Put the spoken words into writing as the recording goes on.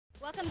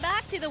Welcome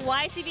back to the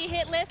YTV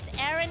Hit List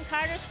Aaron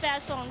Carter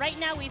Special. And right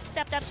now we've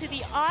stepped up to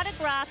the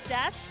autograph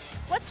desk.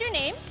 What's your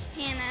name?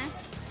 Hannah.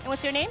 And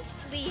what's your name?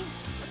 Lee.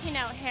 Okay,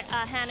 now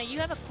Hannah, you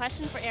have a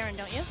question for Aaron,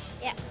 don't you?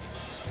 Yeah.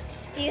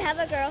 Do you have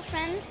a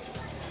girlfriend?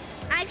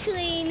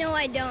 Actually, no,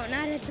 I don't.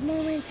 Not at the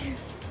moment.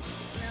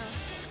 No.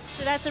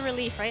 So that's a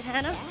relief, right,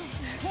 Hannah?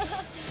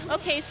 Yeah.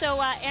 Okay,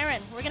 so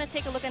Aaron, we're going to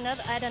take a look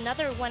at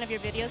another one of your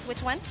videos.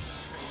 Which one?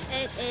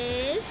 It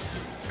is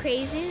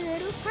Crazy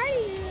Little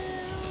Party Girl.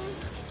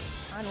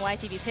 On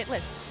YTV's Hit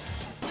List.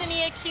 Isn't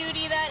he a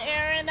cutie, that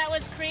Aaron? That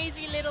was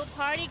Crazy Little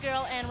Party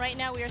Girl. And right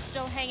now we are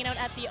still hanging out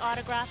at the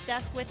autograph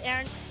desk with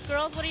Aaron.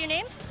 Girls, what are your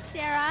names?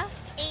 Sarah,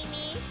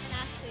 Amy, and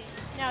Ashley.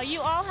 Now,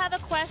 you all have a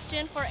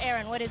question for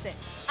Aaron. What is it?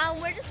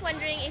 We're just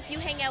wondering if you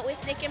hang out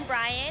with Nick and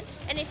Brian,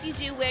 and if you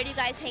do, where do you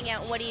guys hang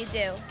out and what do you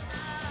do?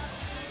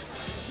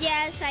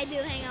 Yes, I do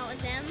hang out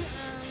with them.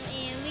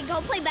 And we go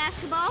play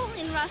basketball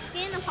in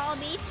Ruskin, Apollo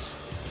Beach.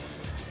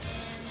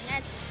 And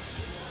that's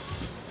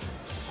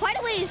quite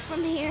a ways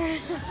from here.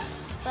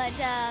 But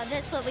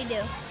that's what we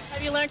do.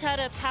 Have you learned how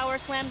to power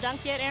slam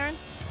dunk yet, Aaron?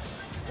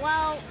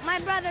 Well, my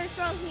brother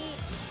throws me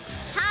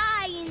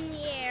high in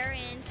the air,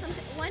 and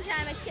one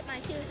time I chipped my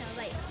tooth, and I was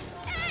like,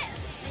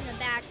 in the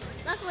back.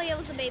 Luckily, it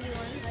was a baby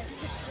one. But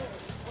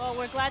Well,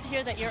 we're glad to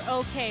hear that you're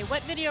okay.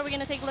 What video are we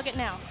going to take a look at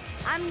now?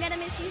 I'm gonna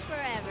miss you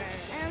forever.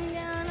 I'm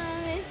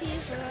gonna miss you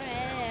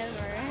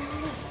forever.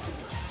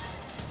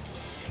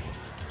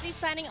 He's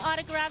signing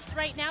autographs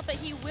right now, but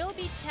he will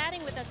be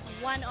chatting with us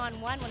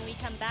one-on-one when we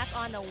come back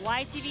on the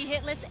YTV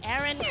Hit List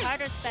Aaron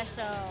Carter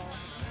Special.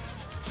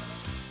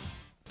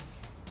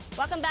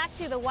 Welcome back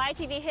to the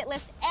YTV Hit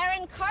List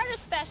Aaron Carter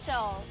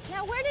Special.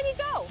 Now, where did he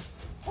go?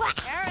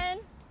 Aaron?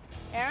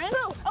 Aaron?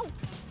 Boo. Oh,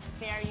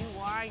 there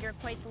you are. You're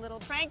quite the little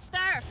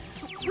prankster.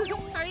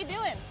 How are you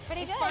doing?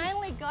 Pretty good. We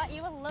finally got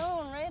you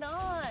alone. Right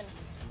on.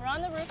 We're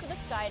on the roof of the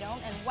Sky Dome,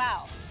 and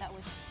wow, that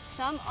was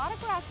some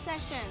autograph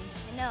session.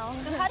 I know.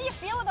 So how do you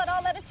feel about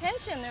all that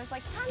attention? There's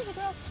like tons of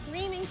girls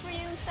screaming for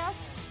you and stuff.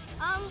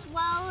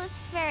 Well,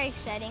 it's very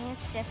exciting.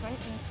 It's different,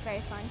 and it's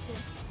very fun, too.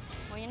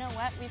 Well, you know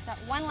what? We've got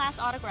one last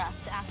autograph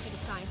to ask you to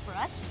sign for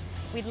us.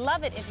 We'd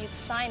love it if you'd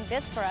sign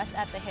this for us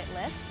at the Hit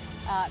List.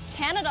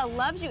 Canada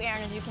loves you,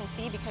 Aaron, as you can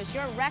see, because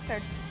your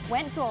record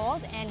went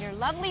gold, and your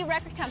lovely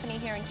record company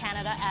here in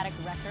Canada, Attic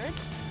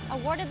Records,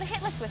 awarded the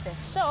Hit List with this.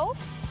 So,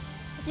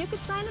 if you could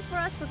sign it for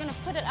us, we're going to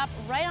put it up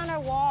right on our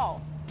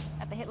wall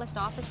at the Hit List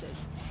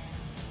offices.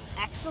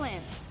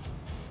 Excellent.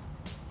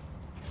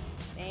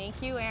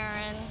 Thank you,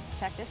 Aaron.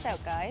 Check this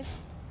out, guys.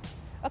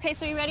 Okay,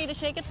 so you ready to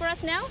shake it for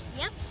us now?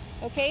 Yep.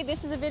 Okay,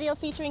 this is a video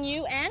featuring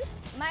you and?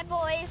 My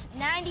boys,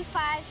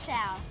 95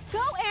 South.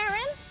 Go,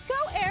 Aaron! Go,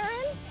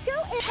 Aaron! Go,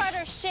 Aaron!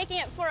 Carter's shaking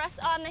it for us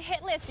on the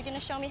Hit List. You're going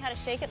to show me how to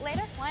shake it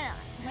later? Why not?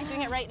 Am I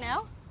doing it right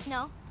now?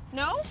 No.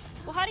 No?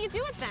 Well, how do you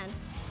do it then?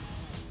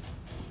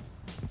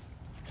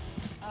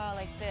 Oh,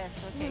 like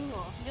this. Okay,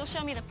 cool. You'll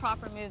show me the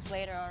proper moves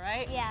later, all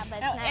right? Yeah, but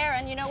now, it's not...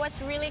 Aaron, you know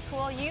what's really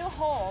cool? You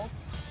hold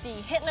the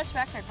Hit List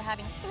record for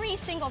having 3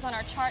 singles on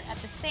our chart at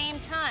the same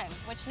time,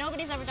 which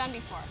nobody's ever done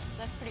before, so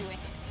that's pretty wicked.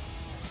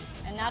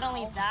 And not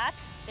only that,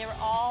 they were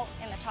all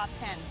in the top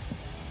 10.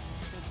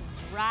 So it's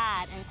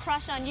rad. And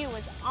Crush on You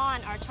was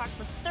on our chart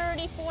for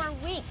 34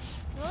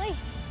 weeks. Really?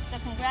 So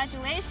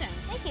congratulations.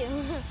 Thank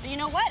you. But you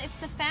know what? It's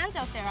the fans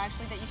out there,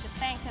 actually, that you should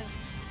thank, because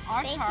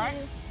our chart...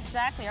 you.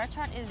 Exactly. Our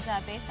chart is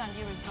based on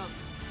viewers'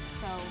 votes.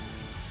 So,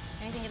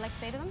 anything you'd like to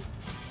say to them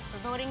for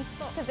voting?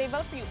 Because they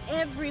vote for you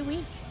every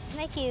week.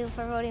 Thank you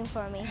for voting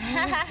for me.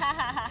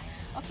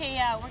 Okay,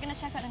 we're going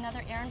to check out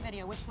another Aaron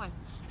video. Which one?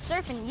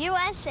 Surfing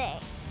USA.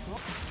 Cool.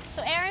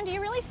 So, Aaron, do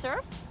you really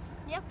surf?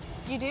 Yep.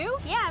 You do?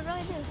 Yeah, I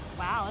really do.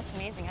 Wow, that's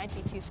amazing. I'd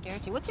be too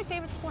scared to. What's your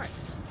favorite sport?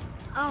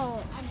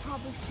 Oh, I'd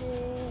probably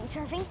say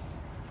surfing.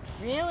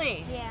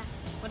 Really? Yeah.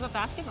 What about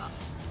basketball?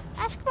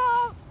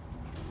 Basketball.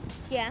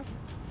 Yeah.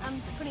 I'm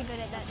pretty good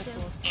at that, That's a too.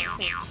 cool sport,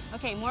 too.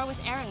 Okay, more with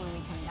Aaron when we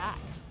come back.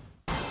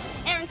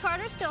 Aaron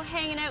Carter still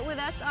hanging out with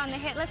us on the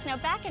Hit List. Now,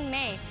 back in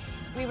May,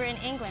 we were in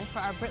England for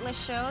our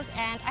Britless shows,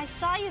 and I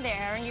saw you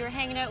there, Aaron. You were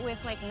hanging out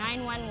with, like,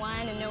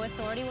 911 and No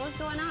Authority. What was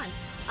going on?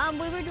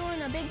 We were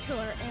doing a big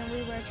tour, and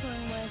we were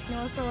touring with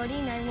No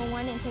Authority,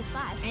 911, and Take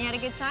 5. And you had a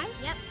good time?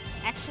 Yep.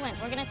 Excellent.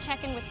 We're going to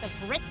check in with the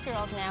Brit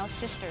girls now,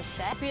 Sister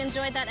Said. Hope you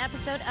enjoyed that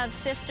episode of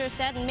Sister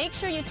Said, and make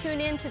sure you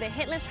tune in to the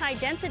Hit List High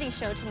Density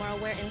show tomorrow,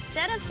 where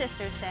instead of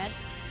Sister Said,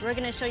 we're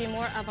going to show you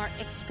more of our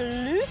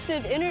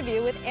exclusive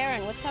interview with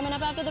Aaron. What's coming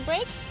up after the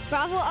break?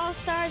 Bravo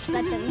All-Stars,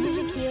 let the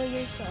music heal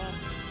your soul.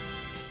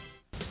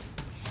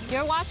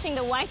 You're watching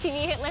the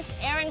YTV Hit List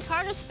Aaron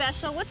Carter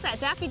Special. What's that,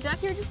 Daffy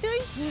Duck you were just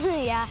doing?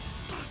 Yeah.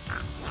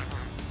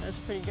 That's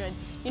pretty good.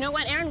 You know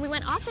what, Aaron? We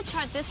went off the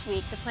chart this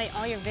week to play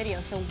all your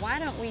videos, so why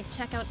don't we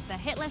check out the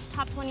Hit List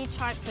Top 20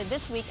 chart for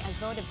this week as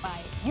voted by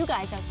you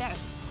guys out there.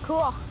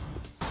 Cool.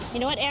 You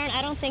know what, Aaron?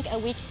 I don't think a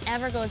week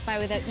ever goes by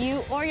without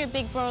you or your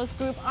Big Bros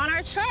group on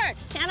our chart.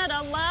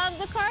 Canada loves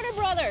the Carter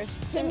brothers.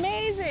 It's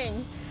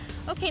amazing.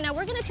 Okay, now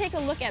we're going to take a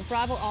look at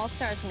Bravo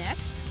All-Stars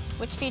next.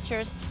 which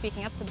features,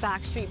 speaking of the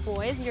Backstreet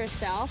Boys,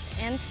 yourself,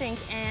 NSYNC,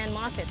 and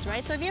Moffats,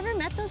 right? So have you ever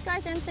met those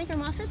guys, NSYNC or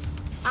Moffats?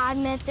 I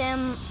met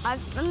them, I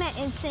met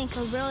NSYNC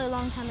a really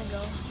long time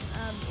ago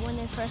when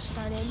they first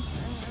started,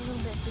 a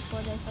little bit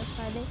before they first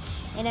started.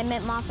 And I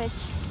met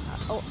Moffats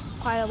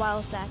quite a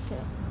while back too.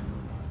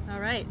 All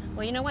right.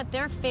 Well, you know what?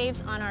 They're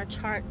faves on our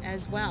chart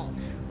as well.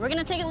 We're going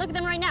to take a look at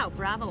them right now.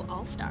 Bravo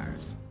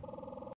All-Stars.